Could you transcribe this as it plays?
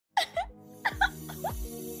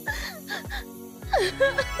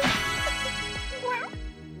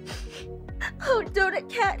Oh, Donut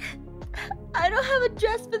Cat. I don't have a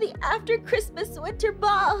dress for the after Christmas winter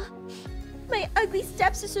ball. My ugly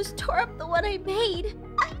stepsisters tore up the one I made.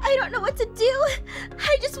 I don't know what to do.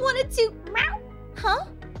 I just wanted to... Huh?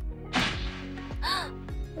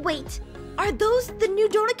 Wait, are those the new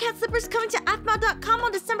Donut Cat slippers coming to Aphmau.com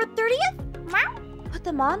on December 30th? Put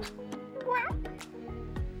them on.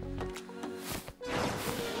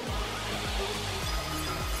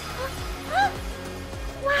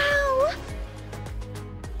 Wow!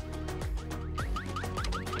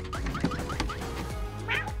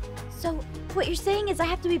 So, what you're saying is I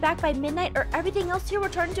have to be back by midnight or everything else here will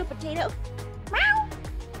turn into a potato?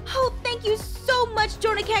 Oh, thank you so much,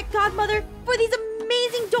 Donut Cat Godmother, for these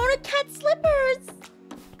amazing Donut Cat slippers!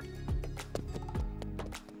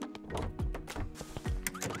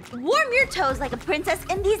 Warm your toes like a princess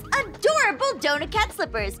in these adorable Donut Cat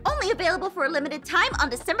slippers. Only available for a limited time on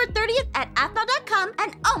December 30th at Aphmau.com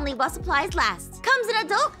and only while supplies last. Comes in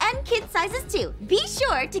adult and kid sizes too. Be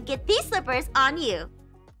sure to get these slippers on you.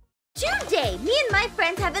 Today, me and my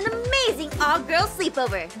friends have an amazing all-girls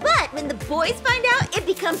sleepover. But when the boys find out, it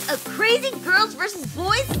becomes a crazy girls versus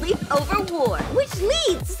boys sleepover war, which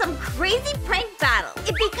leads to some crazy prank battle.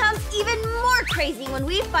 It becomes even more crazy when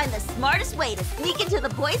we find the smartest way to sneak into the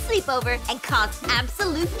boys' sleepover and cause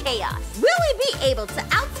absolute chaos. Will we be able to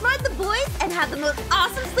outsmart the boys and have the most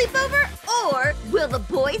awesome sleepover, or will the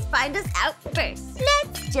boys find us out first?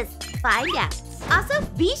 Let's just find out. Also,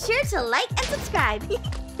 be sure to like and subscribe.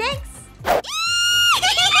 Thanks.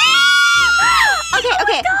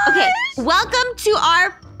 Okay. Welcome to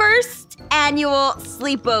our first annual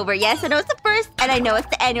sleepover. Yes, I know it's the first, and I know it's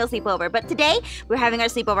the annual sleepover, but today we're having our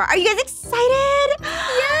sleepover. Are you guys excited?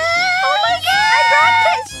 Yes! Oh my god! I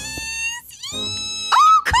brought cookies!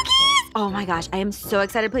 Oh, cookies! Oh my gosh, I am so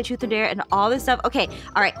excited to play Truth or Dare and all this stuff. Okay,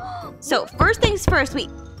 all right. So first things first. Wait,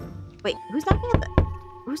 who's knocking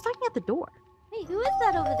at the door? Hey, who is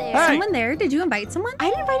that over there? Hey. Someone there? Did you invite someone? I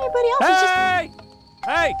didn't invite anybody else. It's just...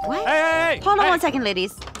 Hey! What? Hey! Hold on one second,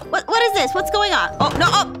 ladies. What is this? What's going on? Oh, no.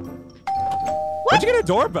 Oh. What? Where'd you get a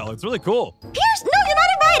doorbell? It's really cool. Pierce, no, you're not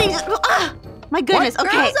invited. My goodness. What?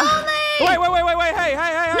 Okay. Girls only! Wait.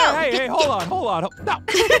 Hey, hold on. No.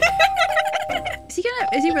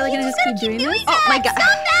 Is he really gonna just keep doing this? Oh my god. Stop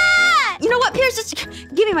that! You know what, Pierce? Just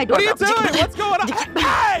give me my What are doorbell. you doing? What's going on?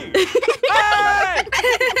 Hey!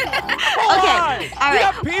 Okay. All You right.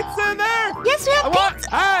 got pizza in there? Yes, we have pizza.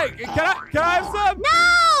 Hey, can I have some? No!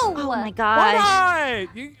 Oh my Why gosh.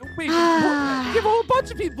 not? You have a whole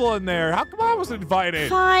bunch of people in there. How come I wasn't invited?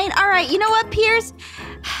 Fine. All right. You know what, Pierce?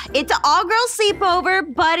 It's an all-girls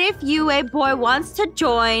sleepover, but if you, a boy, wants to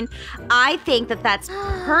join, I think that's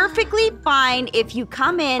perfectly fine if you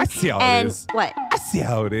come in. I see how and it is. What? I see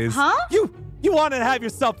how it is. Huh? You want to have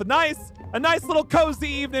yourself a nice little cozy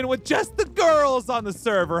evening with just the girls on the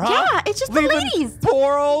server, huh? Yeah, it's just Leaving the ladies.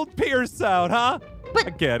 poor old Pierce out, huh? But- I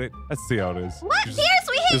get it. I see how it is. What? You Pierce,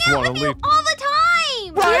 we hang just out wanna with you leave. all the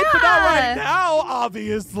time! Right, but not Yeah. right now,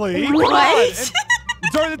 obviously. What? Come on.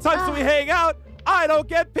 And during the times that we hang out, I don't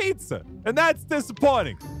get pizza. And that's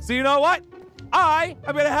disappointing. So you know what? I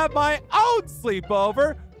am going to have my own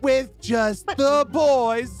sleepover with just the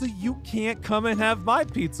boys, so you can't come and have my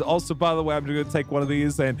pizza. Also, by the way, I'm going to take one of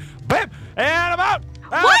these and bam, and I'm out.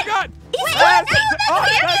 And What? I'm gone. Wait, That's- no, oh,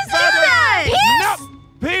 Pierce, that's do that. bad. Nope.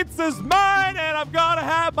 Pizza's mine, and I'm gonna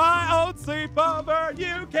have my own sleepover.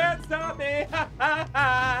 You can't stop me.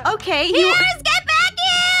 Okay. Pierce, get back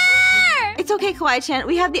here! It's okay, Kawaii-chan.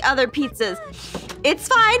 We have the other pizzas. It's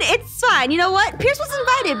fine. It's fine. You know what? Pierce was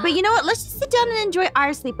invited, but you know what? Let's just sit down and enjoy our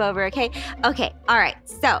sleepover, okay? Okay. All right.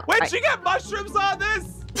 So. Wait, all she got mushrooms on this?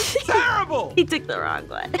 Terrible. He took the wrong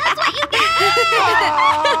one. That's what you get!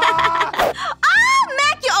 Oh,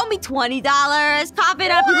 Mac, you owe me $20. Cough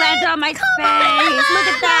it up. You landed on my face. Look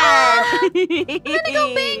at that. You're gonna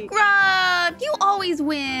go bankrupt. You always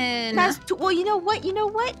win. Well, you know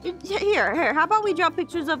what? Here. How about we draw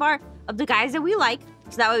pictures of the guys that we like,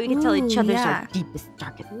 so that way we can tell each Ooh, other yeah. our deepest,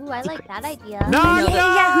 darkest Ooh, I like secrets. that idea. Knock,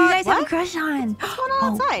 Yeah, who you guys have a What? crush on? What's going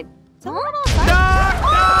on outside? Someone knock,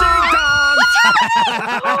 outside? knock.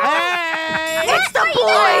 Hey! It's the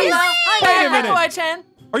boys. Wait a minute. Kawaii-chan.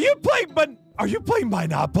 Are you playing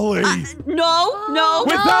Monopoly? No.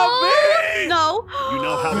 Without me? No. You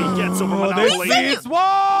know how he gets over Oh, Monopoly. this is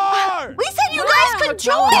war! We said you guys could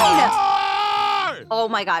join. War! Oh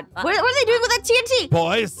my God. What are they doing with that TNT?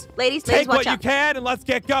 Boys, Ladies, take watch what you out. can and let's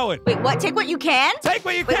get going. Wait, what? Take what you can? Take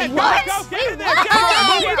what you Wait, can. what? Go, get in there. what? Get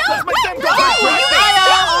in there. No, Make them go.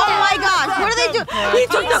 Oh my gosh. What are they doing? He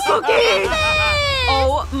took the cookies.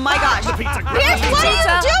 Oh my gosh. The pizza. Pierce, what are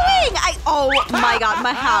you doing? doing? Oh my God,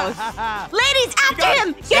 my house. Ladies, after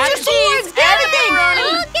him! Get your swords! Get everything!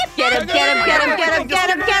 Get him!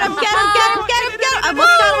 I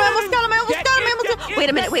almost got him! Wait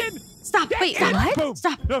a minute, wait. Stop, wait, stop. Boom.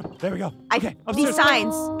 Stop. No, there we go. Okay, These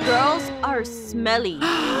signs. Girls are smelly.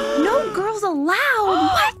 No girls allowed.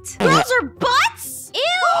 What? Girls are butts?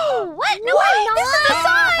 Ew! What? No, this is a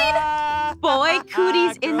sign! Boy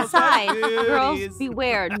cooties Girls inside. are Girls cooties.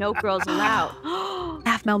 beware, no girls allowed.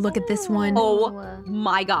 Aphmau, look at this one. Oh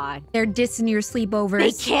my God. They're dissing your sleepovers.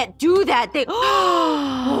 They can't do that.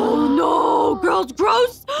 Oh no, girls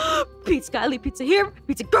gross. Pizza guy, leave pizza here.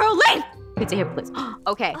 Pizza girl, leave. Pizza here, please.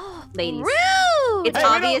 Okay, ladies. Rude! It's Hey,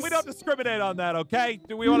 obvious. we don't discriminate on that, okay?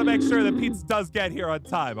 We want to make sure that pizza does get here on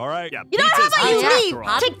time, all right? Yeah, You know, how pizza's about you hot leave? after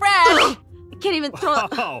all. Take fresh. I can't even throw it.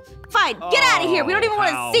 Oh, Fine, get out of here. We don't even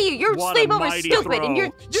want how- to see you. Your what a sleepover mighty stupid. throw. And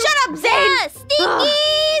you're. Shut up, Zane.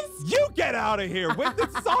 Stinkies! You get out of here. This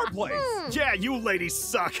is our place. yeah, you ladies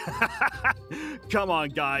suck. Come on,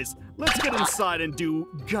 guys. Let's get inside and do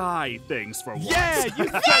guy things for once. Yeah, you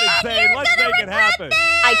said it, Zane. Let's make it happen.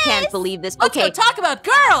 I can't believe this. Let's Okay. go talk about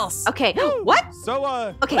girls. Okay. What? So,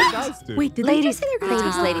 Okay. what do you guys do? Wait, did they Ladies, just say they're gonna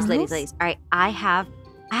talk about girls? ladies. All right, I have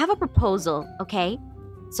a proposal, okay?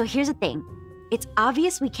 So here's the thing. It's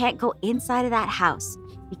obvious we can't go inside of that house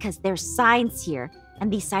because there's signs here,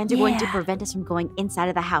 and these signs are going to Yeah. prevent us from going inside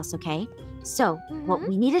of the house, okay? So what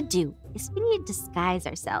we need to do is we need to disguise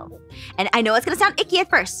ourselves. And I know it's gonna sound icky at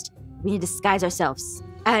first. We need to disguise ourselves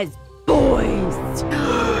as boys.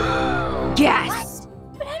 Yes.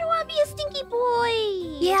 But I don't want to be a stinky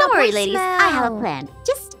boy. Yeah, Don't worry, boy ladies. I have a smell. plan.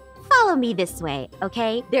 Just follow me this way,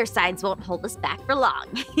 okay? Their signs won't hold us back for long.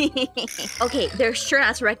 Okay, they're sure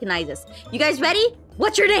not to recognize us. You guys ready?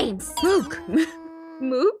 What's your names? Mook.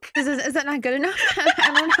 Mook? Is that not good enough?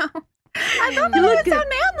 I don't know. I thought You that look would good. sound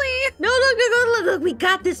manly. No, look. We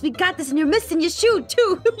got this. And you're missing your shoe,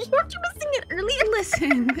 too. Weren't you missing it earlier?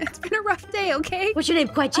 Listen, it's been a rough day, okay? What's your name,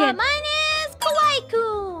 Kwai-chan? Mine is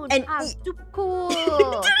Kawaii-kun. And- I'm super cool.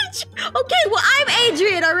 Okay, well, I'm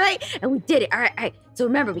Adrian, all right? And we did it. All right. So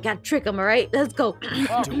remember, we got to trick them, all right? Let's go.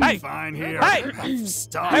 Doing Hey. fine here. Hey.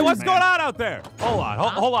 Stop. Hey, what's man. going on out there?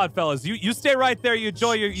 Hold on, fellas. You stay right there. You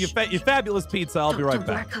enjoy your fabulous pizza. I'll be right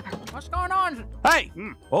back. What's going on? Hey!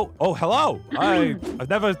 Oh, hello. I've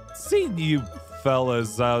never seen you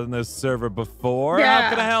fellas out in this server before. Yeah. How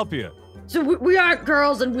can I help you? So we aren't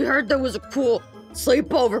girls, and we heard there was a cool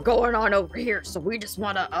sleepover going on over here. So we just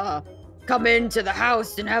want to come into the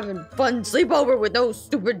house and having fun sleepover with those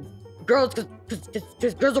stupid girls,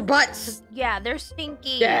 because girls are butts. Yeah, they're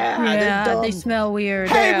stinky. Yeah, they're dumb. they smell weird.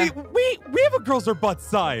 Hey, we have a girls are butt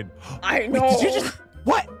sign. I Wait, know. did you just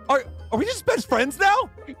what? Are we just best friends now?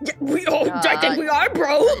 Yeah, I think we are,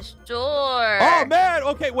 bro. Sure. Oh man.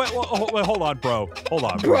 Okay. Wait. Hold on, bro. Hold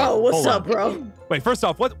on, Bro, what's Hold up, on. bro? Wait. First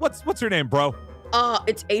off, what's your name, bro?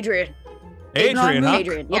 It's Adrian. Adrian, huh?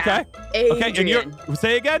 Adrian, yeah. Okay. Adrian. Okay. And you're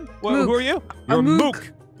say again. Mook. Who are you? I'm You're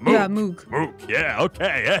Mook. Mook. Yeah, Mook. Mook. Yeah.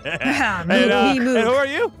 Okay. Yeah, and, Mook, me, Mook. and who are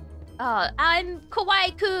you? I'm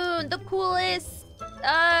Kawaii-kun, the coolest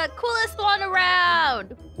one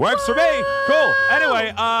around. Works for me. Cool.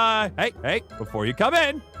 Anyway, hey, before you come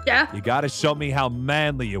in, Yeah. you gotta show me how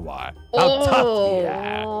manly you are. How tough.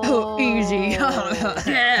 Yeah. Oh, easy.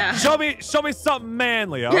 Yeah. Show me something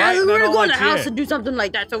manly, all Yeah, right? we And were then gonna I'll go in the let you house in. and do something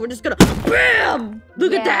like that, so we're just gonna BAM!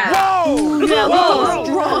 Look at that! Whoa! Yeah, Whoa!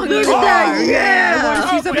 strong Look you at that! are. Yeah! I wanna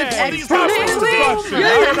see something Okay. extra House manly. destruction.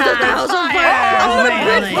 Yeah, you set the house on fire! I'm gonna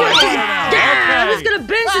bench manly. this! Okay. Yeah, I'm just gonna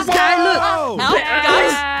bench this guy, look! Whoa!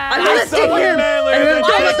 Guys, I'm lifting him! manly. And then Why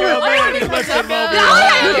I'm is gonna your throw man it. lifting him over?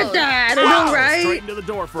 Look at that! I know, Straight right? into the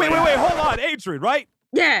door for Wait, hold on, Adrian, right?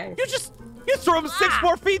 Yeah. You threw him 6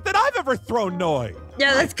 more feet than I've ever thrown Noi.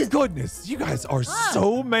 Yeah, that's because Goodness, you guys are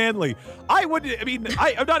so manly. I'm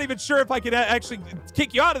not even sure if I could actually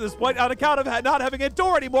kick you out of this point on account of not having a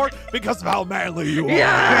door anymore because of how manly you are.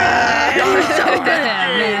 Yeah! You're so good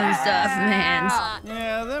at Man stuff, man.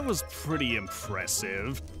 Yeah, that was pretty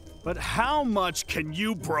impressive. But how much can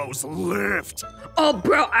you bros lift? Oh,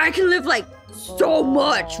 bro, I can live like so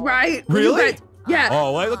much, right? You Really? guys- yeah.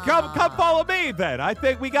 Oh, well, come follow me then. I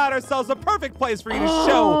think we got ourselves a perfect place for you to Oh,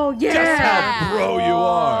 show just yeah. how bro you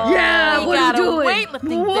are. Yeah, we what got are you a doing?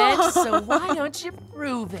 weightlifting bench, so why don't you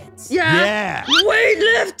prove it? Yeah. Yeah.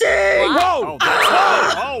 Weightlifting! Whoa! Oh, that's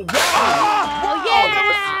oh, wow. Ah! Oh,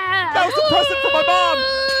 yeah! That was a present for my mom.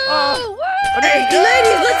 Woo!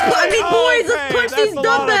 ladies, boys, let's punch that's these a lot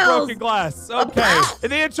of dumbbells. broken glass. Okay. In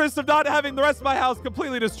the interest of not having the rest of my house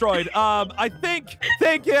completely destroyed, I think,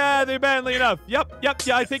 yeah, they're manly enough. Yep, yeah,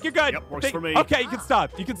 I think you're good. Yep, works for me. Okay, you can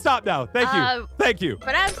stop. You can stop now. Thank you.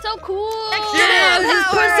 But I'm so cool. Yeah, just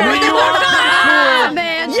push it.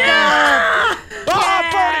 Man. Yeah.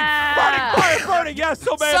 Burning. Yeah,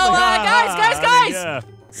 so manly. So, guys. Yeah.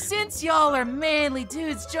 Since y'all are manly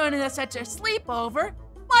dudes joining us at your sleepover,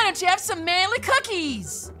 why don't you have some manly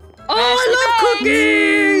cookies? Oh, I love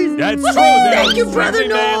cookies. That's true. Thank you, Brother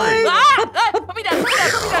Manly. Noy. Put me down.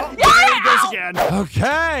 There he goes again.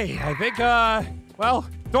 Okay, I think, well,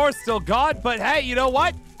 door's still gone, but hey, you know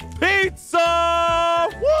what? Pizza!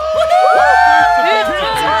 Woo!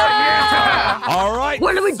 All right.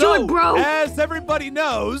 What are we doing, bro? As everybody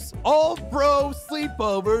knows, all bro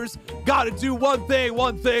sleepovers gotta do one thing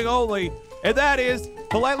only, and that is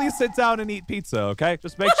politely sit down and eat pizza, okay?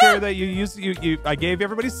 Just make sure that you use, I gave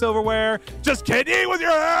everybody silverware. Just can't eat with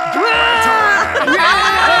your hands!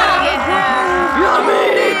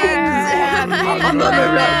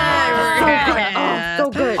 So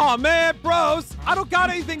good. Oh man, bros, I don't got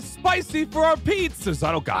anything spicy for our pizzas.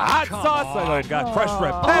 I don't got hot sauce. I don't got fresh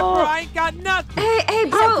red pepper. I ain't got nothing. Hey,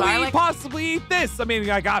 bro. Can we possibly eat this? I mean,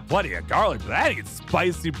 I got plenty of garlic, but that ain't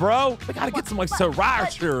spicy, bro. I gotta get some like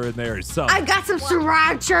sriracha in there or something. I got some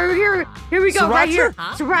sriracha here. Here we go, right here.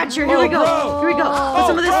 Sriracha. Here we go. bro. Here we go. Put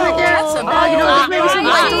some of this bro. right there. That's some You know what? Maybe some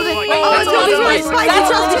spicy. Oh, it's gonna be really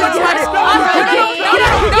spicy.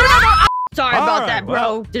 Sorry about that,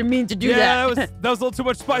 bro. Didn't mean to do Yeah, that. that was a little too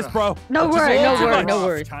much spice, bro. No Just a worry, little no too worry, much. no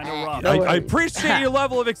worries. Kind of rough. No I worries. appreciate your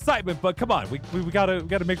level of excitement, but come on, we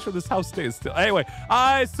gotta make sure this house stays still. Anyway,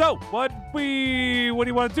 so what do you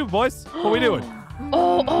want to do, boys? What are we doing?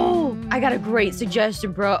 Oh, I got a great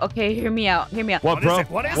suggestion, bro. Okay, hear me out. What, bro?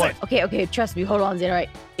 What is it? Okay, trust me. Hold on, Zay. All right.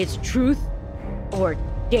 It's truth or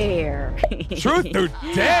dare. Truth or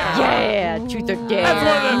dare? Yeah, truth or dare. That's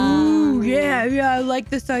one of them. Ooh, yeah, I like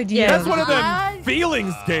this idea. That's one of them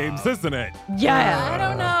feelings games, isn't it? Yeah. I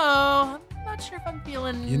don't know. I'm not sure if I'm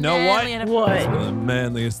feeling. You know what? manly enough. That's one of the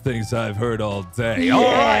manliest things I've heard all day. Yeah. All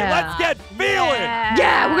right, let's get feeling.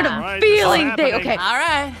 Yeah, we're All gonna right, feeling this is thing. happening. Okay. All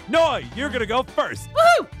right. Noi, you're gonna go first.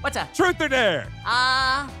 Woohoo! What's up? Truth or dare?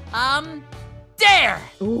 Dare.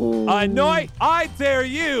 Ooh. Noi, I dare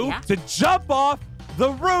you Yeah? to jump off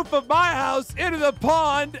the roof of my house into the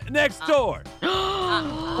pond next door.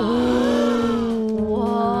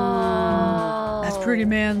 That's pretty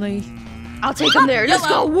manly. I'll take him there. Let's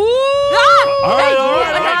go. Woo! All right,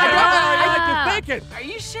 yeah, I like your thinking. Are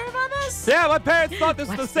you sure about this? Yeah, my parents thought this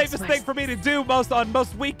was the What's this? safest thing for me to do on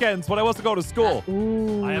most weekends when I wasn't going to school.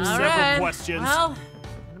 Ooh. I have All several right. questions. Well, I'm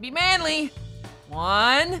gonna be manly.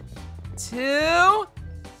 1, 2.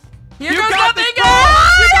 Here goes got nothing. this,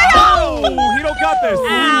 Oh, he don't got this.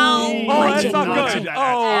 Ow. Oh, that's not Don't good. do that.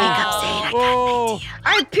 Oh. All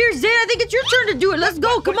right, Pierce, Zane, I think it's your turn to do it. Let's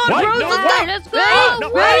go. Come on, What? bros. No, Let's what? go. Let's go. Ready?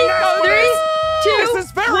 No, Ready? no, 3, 2, This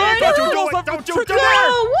is very 1. uncomfortable. Don't you Truth do or it. dare?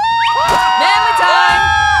 Woo! Manly time.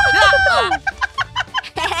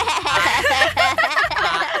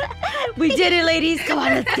 We did it, ladies. Come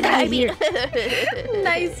on, let's get out of here.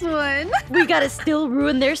 Nice one. We gotta still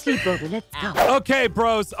ruin their sleepover. Let's go. Okay,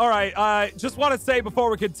 bros. All right. Just want to say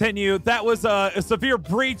before we continue, that was a severe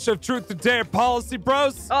breach of truth or dare policy,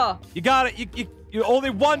 bros. Oh. You got it. You only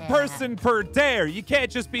one person per dare. You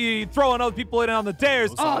can't just be throwing other people in on the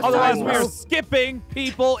dares. Oh, Otherwise, sorry, we're bro. skipping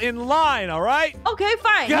people in line. All right. Okay,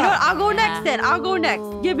 fine. You know what? I'll go next then. I'll go next.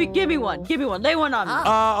 Give me one. Give me one. Lay one on me.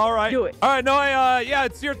 All right. Do it. All right, Noi. Yeah,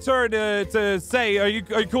 it's your turn to say. Are you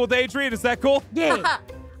cool with Adrian? Is that cool? Yeah.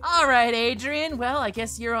 All right, Adrian. Well, I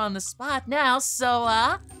guess you're on the spot now. So,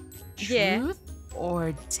 Yeah. truth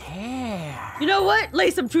or dare? You know what?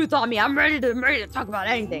 Lay some truth on me. I'm ready to talk about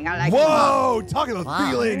anything. I like Whoa! Talking about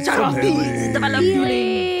Wow. feelings. Talk about feelings. I love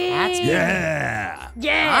feelings. That's good. Yeah.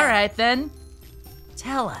 Yeah. All right, then.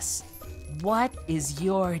 Tell us, what is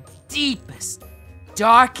your deepest,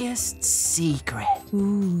 darkest secret? I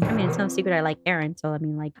mean, it's no secret I like Aaron, so I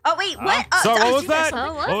mean, like. Oh wait, what? Sorry, what was that?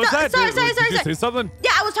 Oh, what? What was that? Sorry. Did you say something?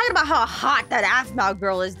 Yeah, I was talking about how hot that Aphmau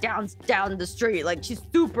girl is down the street. Like she's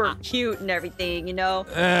super cute and everything, you know.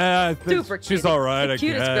 I think Super cute. she's all right, The I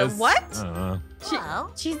cutest guess. girl. What? I don't know.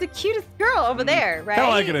 Well, She's the cutest girl over there, right? Kinda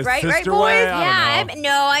like in a right, sister boys? way. I Yeah, don't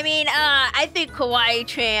know. I think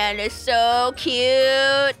Kawaii-chan is so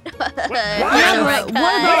cute. What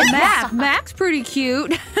about Mac? Mac's pretty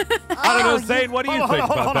cute. I don't know, Zane, what do you Hold on, think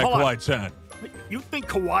hold on, about that hold on. Kawaii-chan? You think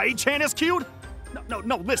Kawaii-chan is cute?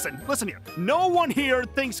 No, listen here. No one here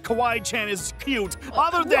thinks Kawaii-chan is cute,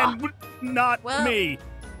 other than not Well- me.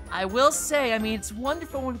 I will say, I mean, it's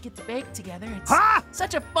wonderful when we get to bake together. It's Huh?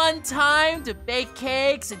 such a fun time to bake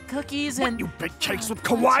cakes and cookies and... You bake cakes with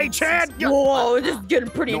Kawaii-chan? Whoa, this is getting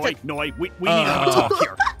pretty Noi, intense. Noi, we need to have a talk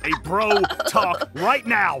here. A bro talk right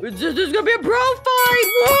now. This is gonna be a bro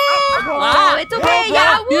fight. Whoa. Oh, it's okay.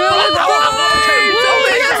 Yeah,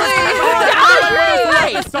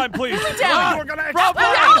 This time, please. We're gonna Bro,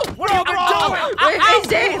 What are you doing? Hey,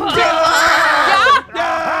 Zane. Yeah!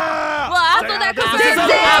 Well, after that comes Settle Zane.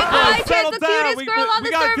 down, Hi, boys. Chad's Settle the down. cutest We girl on the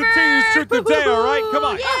gotta server. continue this truth or dare, all right? Come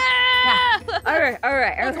on. All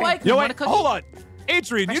right. Yo, wait, hold on.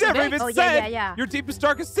 Adrian, you never even Oh, yeah, said yeah, yeah. your deepest,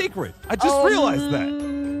 darkest secret. I just realized that.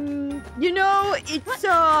 You know, it's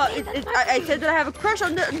I said that I have a crush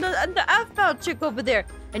on the Aphmau chick over there.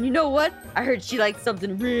 And you know what? I heard she likes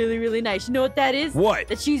something really, really nice. You know what that is? What?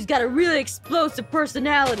 That she's got a really explosive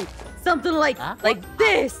personality. Something like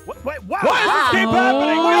this. Wait, Why does this keep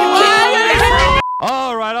happening?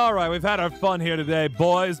 All right. We've had our fun here today,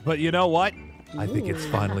 boys. But you know what? I think it's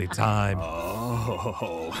finally time.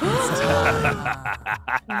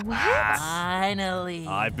 Finally.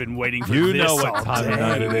 I've been waiting for You this know all what time day. of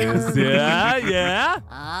night it is. Yeah.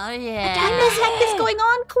 Oh, yeah. What the heck is going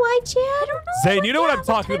on, Kawaii-chan? I don't know. Zane, you know what I'm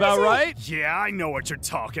talking about, right? Yeah, I know what you're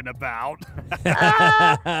talking about.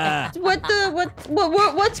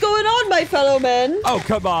 What's going on, my fellow men? Oh,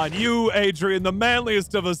 come on. You, Adrian, the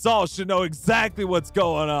manliest of us all, should know exactly what's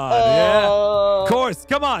going on. Yeah? Of course.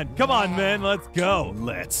 Come on, man. Let's go.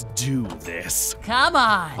 Let's do this. Come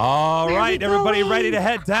on. All right, everybody ready to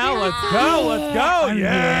head down? Let's go.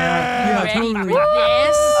 Yeah. Ready for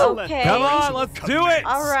this? Okay. Come on, let's do it.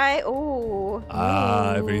 All right. Ooh.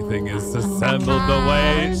 Everything is assembled the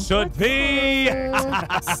way it should be.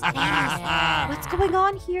 What's going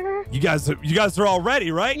on here? You guys are all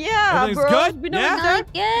ready, right? Yeah, Everything's bros. good? We know Yeah? what's up.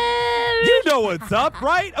 You know what's up,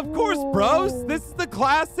 right? Of course, bros. This is the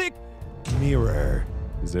classic mirror.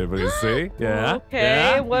 Does everybody see? Yeah. Okay,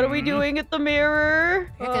 Yeah. what are we doing at the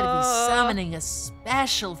mirror? We're gonna be summoning a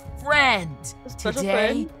special friend. special Today,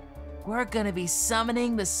 friend? we're gonna be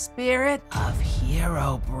summoning the spirit of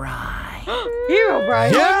Herobrine. Hero,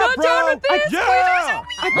 Brian. Yeah, bro. Yeah.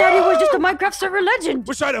 I thought he was just a Minecraft server legend.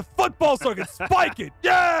 Wish I had a football so I could spike it.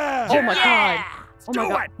 Yeah. Oh my god. Oh my Do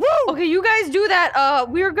god. it. Woo. Okay, you guys do that.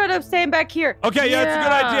 We're gonna stand back here. Okay, yeah, it's a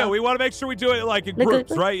good idea. We want to make sure we do it like in Like a-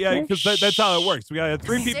 groups, right? Yeah, because that's how it works. We got to have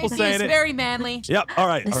 3 people Safety is saying it. very manly. Yep. All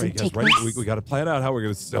right, Listen, you guys take ready? this. We got to plan out how we're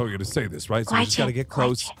gonna say this, right? So we just got to get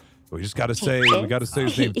close. Quiet. We just got to say we got to say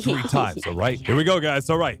his name 3 times. All right, here we go, guys.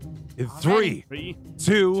 All right, in 3, 3,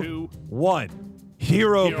 2, 1.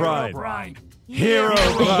 Herobrine. Brian.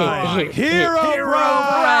 Herobrine.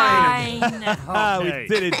 Herobrine. Herobrine. We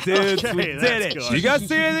did it, dudes. Okay, We did that's it. good. You guys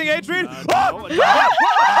see anything, Adrian? No,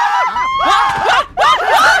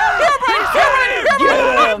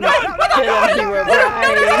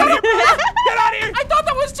 Get out of here! I thought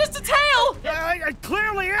that was just a tail. It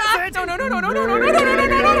clearly isn't. No.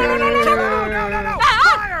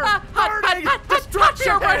 Fire! Burning!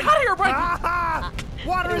 Destruction! Herobrine.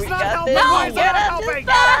 Water is We not got helping! this. Why is Get not up helping?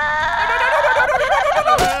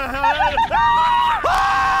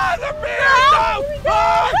 The beard! No!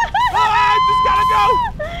 I just gotta go!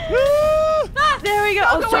 There we go.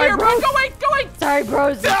 Oh, sorry, bros. Going. Sorry,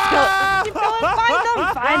 bros. Keep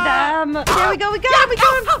going. Find them. There we go. We got him. We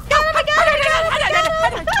got him.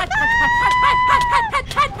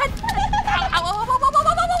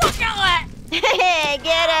 Hey,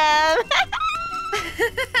 get him!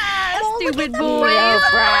 Stupid boy.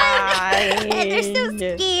 Brian. They're so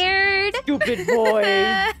scared. Stupid boy.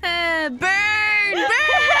 Burn.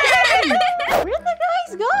 Where did the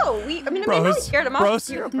guys go? I know we scared them off.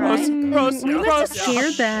 We must have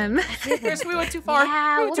scared them. Chris, we went too far.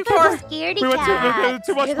 Yeah, we went too what far. kind of scaredy We went cat?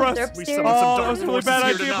 too much, bros. We summoned Oh, some that dark was a really forces bad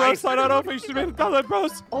here idea, tonight. bros. I don't know if we should have done that,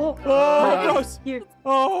 bros. Oh, bros. Here.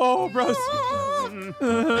 Oh, bros.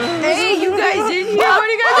 Hey, you guys in here? What are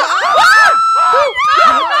you guys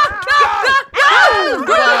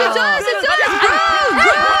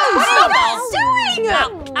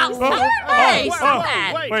Hey, stop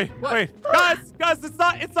that. Wait. Guys, it's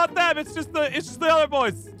not them. It's just the other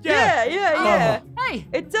boys. Yeah. Hey.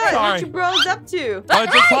 It's us. Sorry. What you bros up to? Just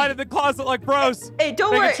hide in the closet like bros. Hey,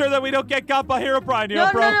 don't worry. Making sure that we don't get got by Herobrine, you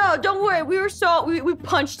know, bro? No, don't worry. We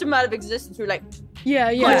punched him out of existence. We were like, Yeah.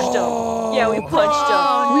 punched him. Yeah, we punched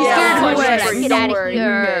him. We yeah, scared him punched away. him. Get Don't outta worry,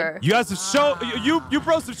 here. You guys have shown you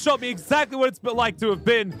bros have shown me exactly what it's been like to have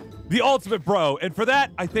been the ultimate bro, and for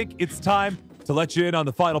that, I think it's time to let you in on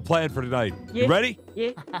the final plan for tonight. Yeah. You ready?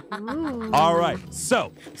 Yeah. All right.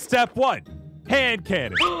 So, step 1, hand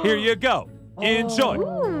cannon. Here you go. Enjoy.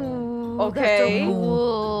 Okay.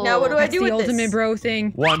 Ooh. Now what do I That's do the with ultimate this? bro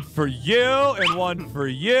thing. One for you, and one for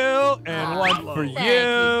you, and one for Thank you,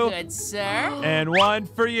 you, good sir. and one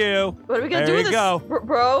for you. What are we gonna There do you with go. this,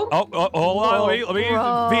 bro? Oh, hold on. Let me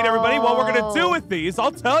feed everybody what we're gonna do Bro. with these.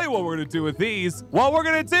 I'll tell you what we're gonna do with these. What we're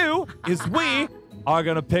gonna do is we are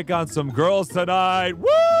gonna pick on some girls tonight. Woo!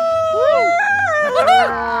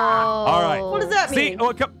 All right. What does that See, mean?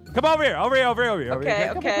 oh, come over here. Over here. Okay, Come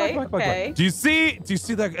on, okay, come on. okay. Do you see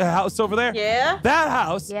that house over there? Yeah. That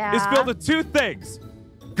house Yeah. is filled with two things: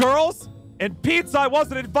 girls and pizza I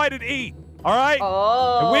wasn't invited to eat. All right.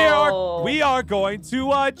 Oh. And we are going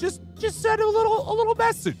to just send a little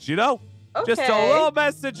message, you know? Okay. Just a little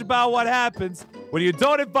message about what happens when you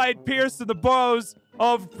don't invite Pierce and the bros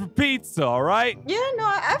over for pizza, all right? Yeah, no,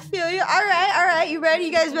 I feel you. All right. You ready?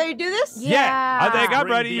 You guys ready to do this? Yeah, I think I'm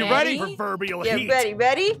Bring ready. the You ready? Proverbial Yeah, heat.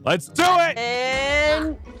 ready? Let's do it.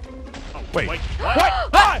 And Wait. Wait, What?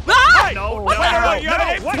 what? Hey! No, Wait, you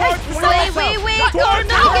gotta aim what? towards the girls' Wait. house. Towards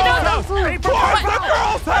the girls' house. Hey, Towards the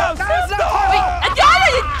girls' house.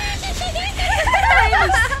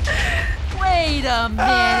 Wait a Hey,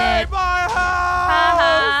 minute. my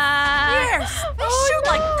house! Pierce, they shoot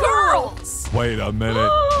like girls. Wait a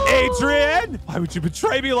minute. Adrian, why would you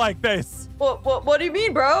betray me like this? what do you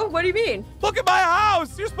mean, bro? What do you mean? Look at my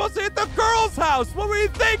house. You're supposed to hit the girls' house. What were you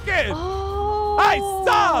thinking? Oh. Hey,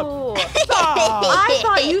 stop! Stop! I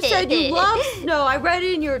thought you said you loved snow. I read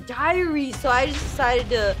it in your diary, so I just decided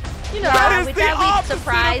to, That is we the thought we'd opposite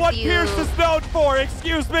surprise of what you. Pierce is known for.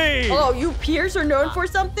 Excuse me. Oh, you Pierce are known for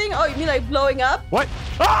something? Oh, you mean like blowing up? What?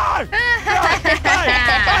 Ah!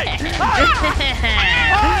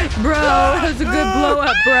 Bro, that was a good blow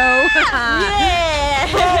up, bro. Yeah!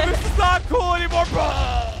 Oh, this is not cool anymore.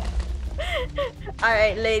 All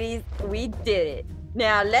right, ladies, we did it.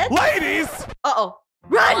 Now let's. Ladies! Uh-oh.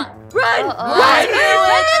 Run! Uh-oh. Run!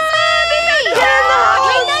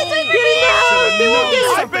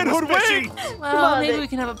 I've been hoodwinked. Well, on, maybe Nick. we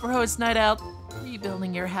can have a bros night out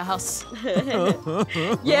rebuilding your house.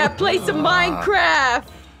 Yeah, play some Minecraft.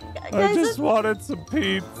 I Guys, just wanted some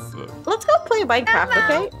pizza. let's go play Minecraft,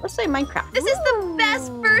 Aphmau. okay? Let's play Minecraft. This is the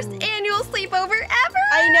best first annual sleepover ever.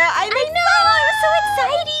 I know. It was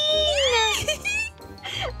so exciting!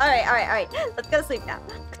 All right. Let's go to sleep now.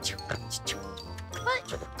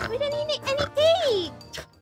 But we didn't